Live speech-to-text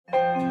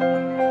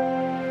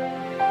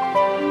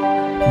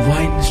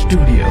EngvInd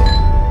studio.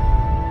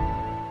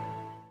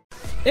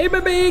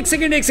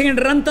 एक second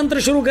Rantantra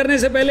शुरू करने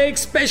से पहले एक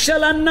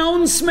स्पेशल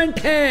अनाउंसमेंट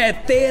है।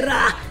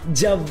 तेरा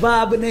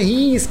जवाब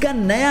नहीं, इसका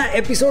नया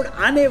एपिसोड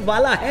आने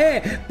वाला है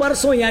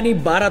परसों यानी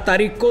 12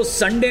 तारीख को,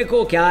 संडे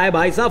को। क्या है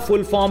भाई साहब,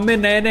 फुल फॉर्म में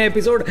नए नए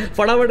एपिसोड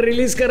फटाफट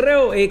रिलीज कर रहे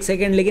हो। एक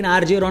सेकंड, लेकिन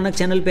आरजे रौनक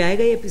चैनल पे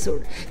आएगा ये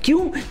एपिसोड। क्यों?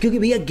 क्योंकि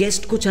भैया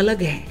गेस्ट कुछ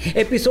अलग है,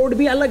 एपिसोड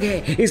भी अलग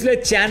है, इसलिए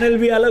चैनल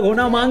भी अलग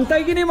होना मांगता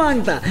है कि नहीं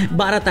मांगता।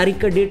 12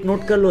 तारीख का डेट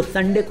नोट कर लो,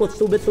 संडे को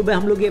सुबह सुबह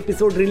हम लोग ये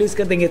एपिसोड रिलीज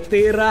कर देंगे।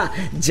 तेरा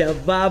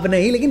जवाब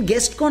नहीं, लेकिन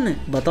गेस्ट कौन है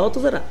बताओ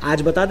तो जरा।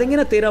 आज बता देंगे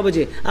ना 13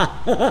 बजे,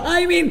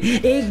 I mean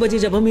 1 बजे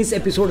जब हम इस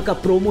एपिसोड का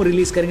प्रोमो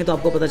रिलीज करेंगे तो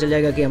आपको पता चल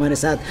जाएगा कि हमारे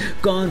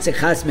साथ कौन से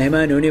खास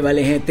मेहमान होने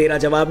वाले हैं। तेरा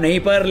जवाब नहीं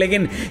पर,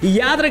 लेकिन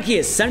याद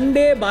रखिए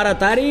संडे 12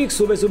 तारीख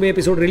सुबह सुबह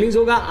एपिसोड रिलीज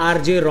होगा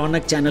आरजे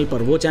रौनक चैनल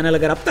पर। वो चैनल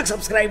अगर अब तक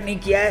सब्सक्राइब नहीं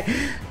किया है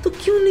तो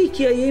क्यों नहीं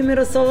किया, ये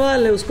मेरा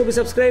सवाल है। उसको भी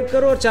सब्सक्राइब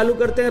करो और चालू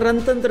करते हैं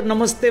रणतंत्र।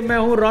 नमस्ते, मैं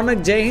हूं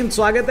रौनक, जय हिंद।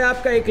 स्वागत है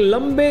आपका। एक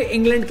लंबे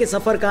इंग्लैंड के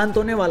सफर का अंत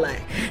होने वाला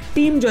है।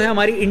 टीम जो है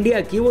हमारी इंडिया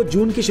की, वो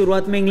जून की शुरुआत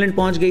में इंग्लैंड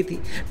पहुंच गई थी।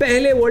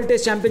 पहले वर्ल्ड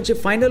टेस्ट चैंपियनशिप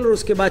फाइनल और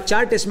उसके बाद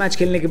 4 टेस्ट मैच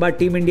खेलने के बाद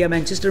टीम इंडिया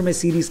मैनचेस्टर में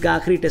सीरीज का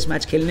आखिरी टेस्ट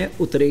मैच खेलने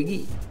उतरेगी।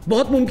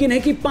 बहुत मुमकिन है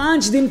कि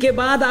 5 दिन के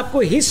बाद आपको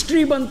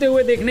हिस्ट्री बनते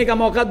हुए देखने का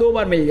मौका 2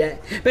 बार मिल जाए।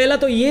 पहला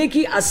तो यह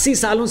कि 80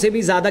 सालों से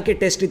भी ज्यादा के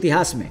टेस्ट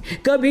इतिहास में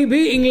कभी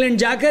भी इंग्लैंड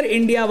जाकर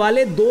इंडिया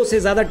वाले 2 से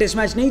ज्यादा टेस्ट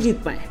मैच नहीं जीत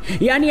पाए।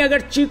 यानी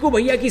अगर चीकू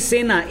भैया की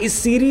सेना इस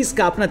सीरीज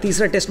का अपना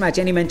तीसरा टेस्ट मैच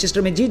यानी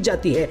मैनचेस्टर में जीत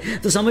जाती है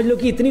तो समझ लो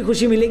कि इतनी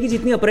खुशी मिलेगी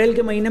जितनी अप्रैल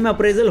के महीने में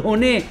अप्रेजल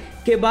होने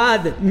के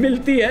बाद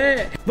मिलती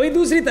है। वही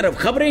दूसरी तरफ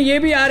खबरें ये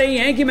भी आ रही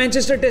हैं कि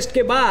मैनचेस्टर टेस्ट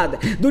के बाद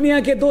दुनिया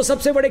के 2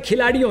 सबसे बड़े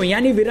खिलाड़ियों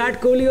यानी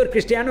विराट कोहली और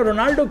क्रिस्टियानो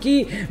रोनाल्डो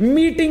की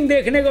मीटिंग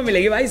देखने को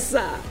मिलेगी। भाई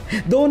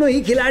साहब, दोनों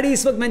ही खिलाड़ी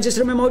इस वक्त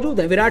मैनचेस्टर में मौजूद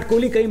हैं। विराट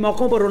कोहली कई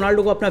मौकों पर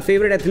रोनाल्डो को अपना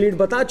फेवरेट एथलीट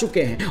बता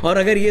चुके हैं और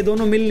अगर ये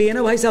दोनों मिल लिए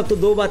ना भाई साहब तो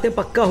 2 बातें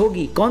पक्का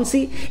होगी। कौन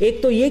सी?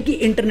 एक तो ये कि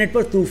इंटरनेट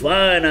पर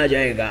तूफान आ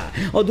जाएगा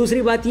और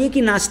दूसरी बात ये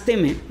कि नाश्ते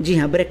में, जी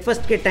हाँ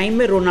ब्रेकफास्ट के टाइम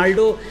में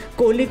रोनाल्डो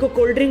कोहली को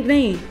कोल्ड ड्रिंक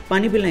नहीं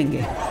पानी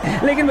पिलाएंगे।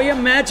 लेकिन भैया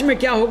मैच में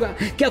क्या होगा?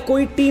 क्या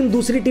कोई टीम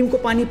दूसरी टीम को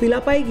पानी पिला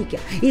पाएगी क्या?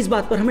 इस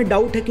बात पर हमें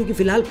डाउट है क्योंकि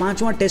फिलहाल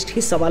 5वां टेस्ट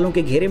ही सवालों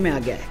के घेरे में आ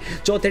गया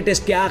है। चौथे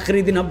टेस्ट के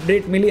आखिरी दिन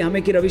अपडेट मिली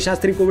हमें कि रवि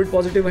शास्त्री कोविड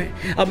पॉजिटिव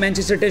हैं। अब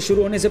मैनचेस्टर टेस्ट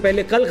शुरू होने से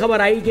पहले कल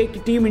खबर आई कि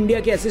टीम इंडिया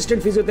के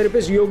assistant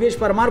physiotherapist Yogesh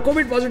Parmar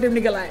Covid positive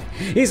निकल आए।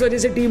 इस वजह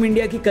से टीम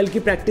इंडिया की कल की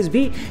प्रैक्टिस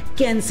भी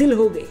कैंसिल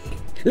हो गई।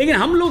 लेकिन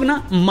हम लोग ना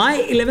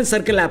My11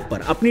 सर्कल ऐप पर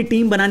अपनी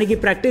टीम बनाने की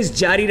प्रैक्टिस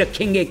जारी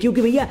रखेंगे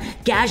क्योंकि भैया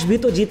कैश भी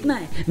तो जीतना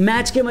है।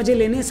 मैच के मजे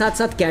लेने साथ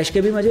साथ कैश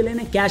के भी मजे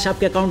लेने। कैश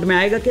आपके अकाउंट में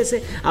आएगा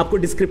कैसे? आपको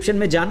डिस्क्रिप्शन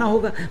में जाना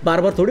होगा,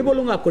 बार बार थोड़ी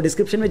बोलूंगा आपको।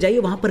 डिस्क्रिप्शन में जाइए,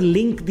 वहां पर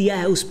लिंक दिया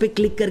है, उस पर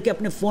क्लिक करके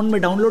अपने फोन में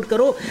डाउनलोड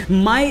करो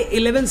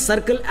My11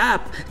 सर्कल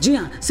ऐप। जी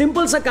हाँ,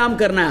 सिंपल सा काम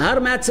करना है। हर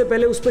मैच से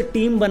पहले उस पर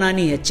टीम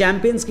बनानी है,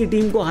 चैंपियंस की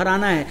टीम को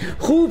हराना है।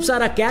 खूब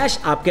सारा कैश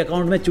आपके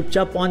अकाउंट में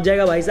चुपचाप पहुंच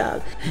जाएगा भाई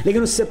साहब।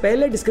 लेकिन उससे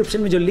पहले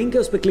डिस्क्रिप्शन में जो लिंक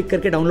है उस पर क्लिक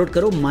करके डाउनलोड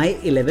करो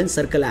My11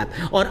 सर्कल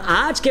ऐप। और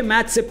आज के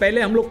मैच से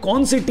पहले हम लोग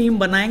कौन सी टीम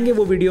बनाएंगे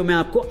वो वीडियो में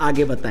आपको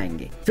आगे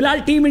बताएंगे। फिलहाल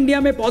टीम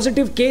इंडिया में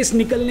पॉजिटिव केस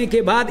निकलने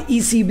के बाद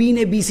ईसीबी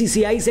ने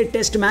बीसीसीआई से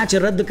टेस्ट मैच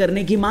रद्द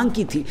करने की मांग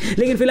की थी,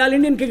 लेकिन फिलहाल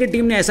इंडियन क्रिकेट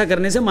टीम ने ऐसा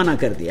करने से मना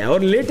कर दिया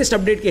और लेटेस्ट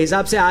अपडेट के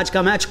हिसाब से आज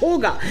का मैच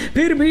होगा।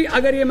 फिर भी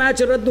अगर यह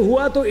मैच रद्द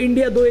हुआ तो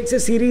इंडिया 2-1 से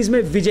सीरीज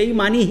में विजयी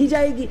मानी ही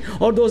जाएगी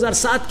और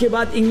 2007 के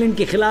बाद इंग्लैंड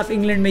के खिलाफ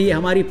इंग्लैंड में यह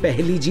हमारी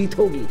पहली जीत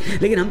होगी।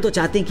 लेकिन हम तो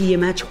चाहते हैं कि यह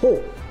मैच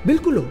हो,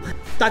 बिल्कुल हो,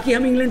 ताकि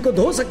हम इंग्लैंड को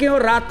धो सकें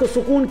और रात को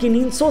सुकून की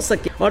नींद सो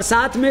सकें। और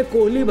साथ में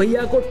कोहली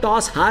भैया को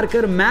टॉस हार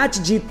कर मैच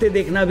जीतते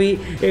देखना भी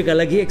एक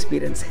अलग ही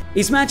एक्सपीरियंस है।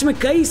 इस मैच में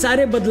कई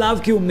सारे बदलाव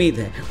की उम्मीद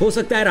है। हो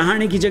सकता है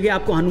रहाणे की जगह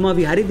आपको हनुमा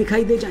विहारी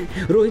दिखाई दे जाएं।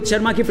 रोहित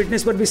शर्मा की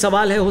फिटनेस पर भी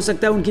सवाल है, हो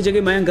सकता है उनकी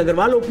जगह मयंक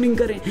अग्रवाल ओपनिंग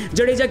करें।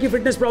 जडेजा की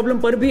फिटनेस प्रॉब्लम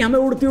पर भी हमें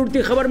उड़ती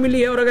उड़ती खबर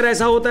मिली है और अगर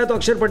ऐसा होता है तो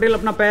अक्षर पटेल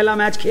अपना पहला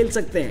मैच खेल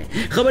सकते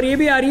हैं। खबर यह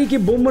भी आ रही है कि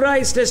बुमराह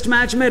इस टेस्ट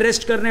मैच में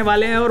रेस्ट करने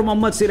वाले हैं और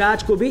मोहम्मद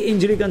सिराज को भी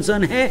इंजरी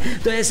कंसर्न है,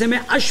 तो ऐसे में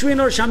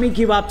अश्विन और शमी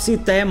की वापसी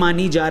तय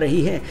मानी जा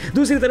रही है।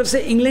 दूसरी तरफ से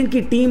इंग्लैंड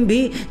की टीम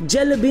भी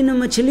जल बिन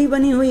मछली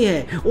बनी हुई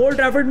है। ओल्ड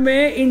ट्रैफर्ड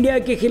में इंडिया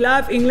के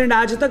खिलाफ इंग्लैंड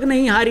आज तक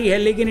नहीं हारी है,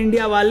 लेकिन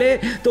इंडिया वाले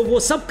तो वो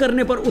सब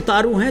करने पर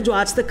उतारू हैं जो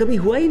आज तक कभी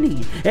हुआ ही नहीं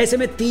है। ऐसे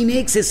में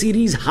 3-1 से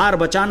सीरीज हार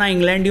बचाना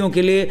इंग्लैंडियों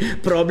के लिए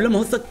प्रॉब्लम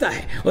हो सकता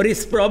है और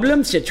इस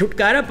प्रॉब्लम से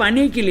छुटकारा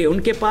पाने के लिए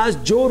उनके पास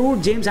जो रूट,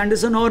 जेम्स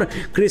एंडरसन और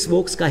क्रिस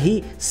वोक्स का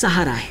ही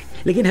सहारा है।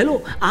 लेकिन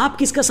हेलो, आप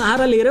किसका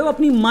सहारा ले रहे हो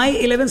अपनी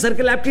My11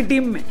 सर्कल ऐप की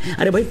टीम में?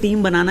 अरे भाई,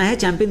 टीम बनाना है,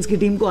 चैंपियंस की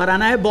टीम को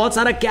हराना है, बहुत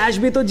सारा कैश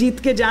भी तो जीत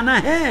के जाना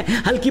है।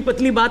 हल्की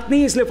पतली बात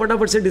नहीं, इसलिए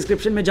फटाफट से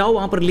डिस्क्रिप्शन में जाओ,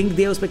 वहां पर लिंक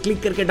दिया, उस पर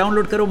क्लिक करके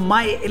डाउनलोड करो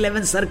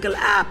My11 सर्कल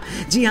ऐप।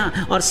 जी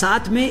हाँ, और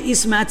साथ में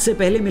इस मैच से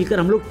पहले मिलकर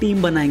हम लोग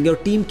टीम बनाएंगे।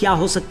 और टीम क्या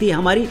हो सकती है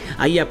हमारी,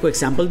 आइए आपको एक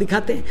सैंपल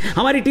दिखाते हैं।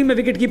 हमारी टीम में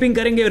विकेट कीपिंग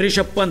करेंगे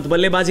ऋषभ पंत,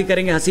 बल्लेबाजी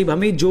करेंगे हसीब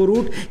हमीद, जो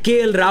रूट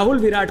केएल राहुल,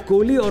 विराट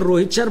कोहली और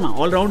रोहित शर्मा।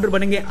 ऑलराउंडर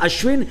बनेंगे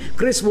अश्विन,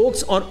 क्रिस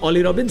वोक्स और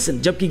ऑली रॉबिन्सन।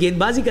 सीजन, जबकि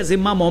गेंदबाजी का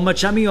जिम्मा मोहम्मद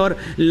शमी और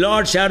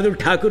लॉर्ड शार्दुल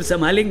ठाकुर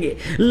संभालेंगे।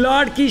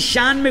 लॉर्ड की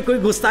शान में कोई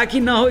गुस्ताखी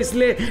ना हो,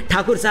 इसलिए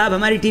ठाकुर साहब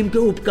हमारी टीम के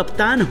उप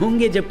कप्तान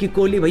होंगे, जबकि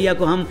कोहली भैया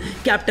को हम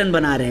कैप्टन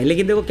बना रहे हैं।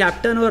 लेकिन देखो,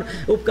 कैप्टन और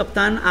उप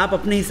कप्तान आप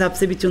अपने हिसाब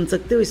से भी चुन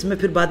सकते हो। इसमें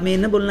फिर बाद में ये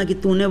ना बोलना कि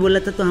तूने बोला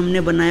था तो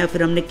हमने बनाया,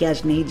 फिर हमने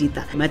कैश नहीं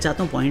जीता। मैं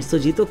चाहता हूँ पॉइंट्स तो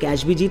जीतो,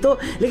 कैश भी जीतो,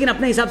 लेकिन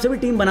अपने हिसाब से भी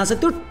टीम बना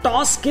सकते हो।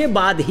 टॉस के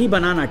बाद ही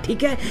बनाना,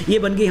 ठीक है। ये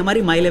बन गई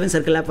हमारी माई 11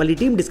 सर्कल ऐप वाली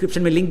टीम।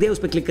 डिस्क्रिप्शन में लिंक दे, उस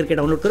पर क्लिक करके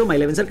डाउनलोड करो माई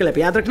 11 सर्कल ऐप।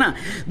 याद रखना,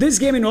 this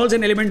game involves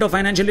an element of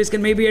financial risk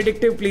and may be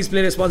addictive. Please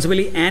play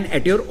responsibly and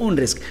at your own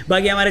risk.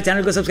 बाकी हमारे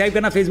चैनल को सब्सक्राइब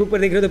करना, फेसबुक पर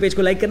देख रहे हो तो पेज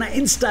को लाइक करना,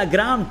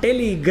 इंस्टाग्राम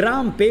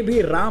टेलीग्राम पे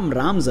भी राम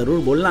राम जरूर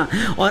बोलना।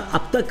 और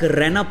अब तक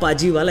रैना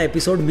पाजी वाला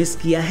एपिसोड मिस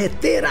किया है,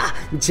 तेरा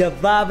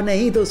जवाब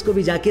नहीं, तो उसको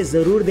भी जाके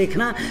जरूर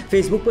देखना।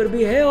 फेसबुक पर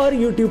भी है और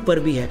यूट्यूब पर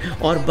भी है।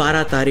 और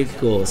 12 तारीख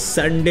को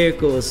संडे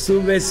को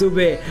सुबह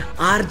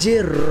सुबह आरजे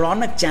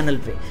रौनक चैनल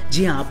पे,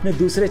 जी हाँ, अपने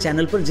दूसरे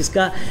चैनल पर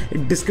जिसका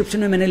डिस्क्रिप्शन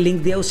में मैंने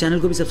लिंक दिया, उस चैनल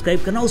को भी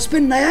सब्सक्राइब करना। उस पर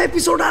नया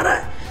एपिसोड आ रहा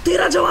है,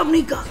 तेरा जवाब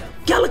नहीं का।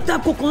 क्या लगता है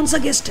आपको कौन सा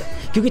गेस्ट है?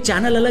 क्योंकि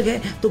चैनल अलग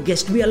है तो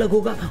गेस्ट भी अलग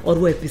होगा और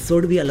वो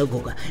एपिसोड भी अलग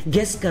होगा।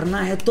 गेस्ट करना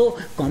है तो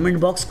कमेंट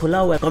बॉक्स खुला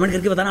हुआ है, कमेंट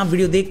करके बताना आप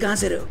वीडियो देख कहां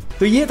से रहे हो।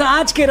 तो ये था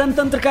आज के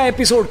रणतंत्र का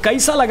एपिसोड।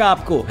 कैसा लगा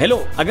आपको? हेलो,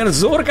 अगर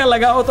जोर का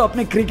लगा हो तो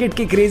अपने क्रिकेट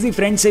के क्रेजी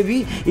फ्रेंड से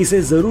भी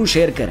इसे जरूर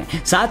शेयर करें।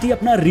 साथ ही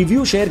अपना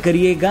रिव्यू शेयर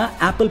करिएगा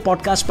एप्पल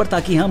पॉडकास्ट पर,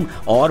 ताकि हम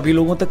और भी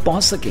लोगों तक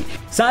पहुंच सकें।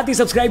 साथ ही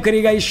सब्सक्राइब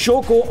करिएगा इस शो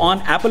को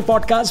ऑन एप्पल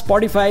पॉडकास्ट,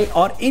 स्पॉटिफाई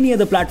और any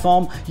other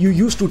platform you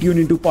use to tune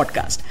into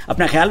podcast.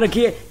 अपना ख्याल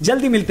रखिए,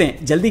 जल्दी मिलते हैं,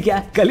 जल्दी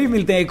क्या, कल ही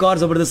मिलते हैं एक और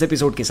जबरदस्त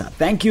एपिसोड के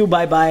साथ। Thank you,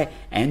 bye bye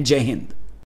and जय हिंद।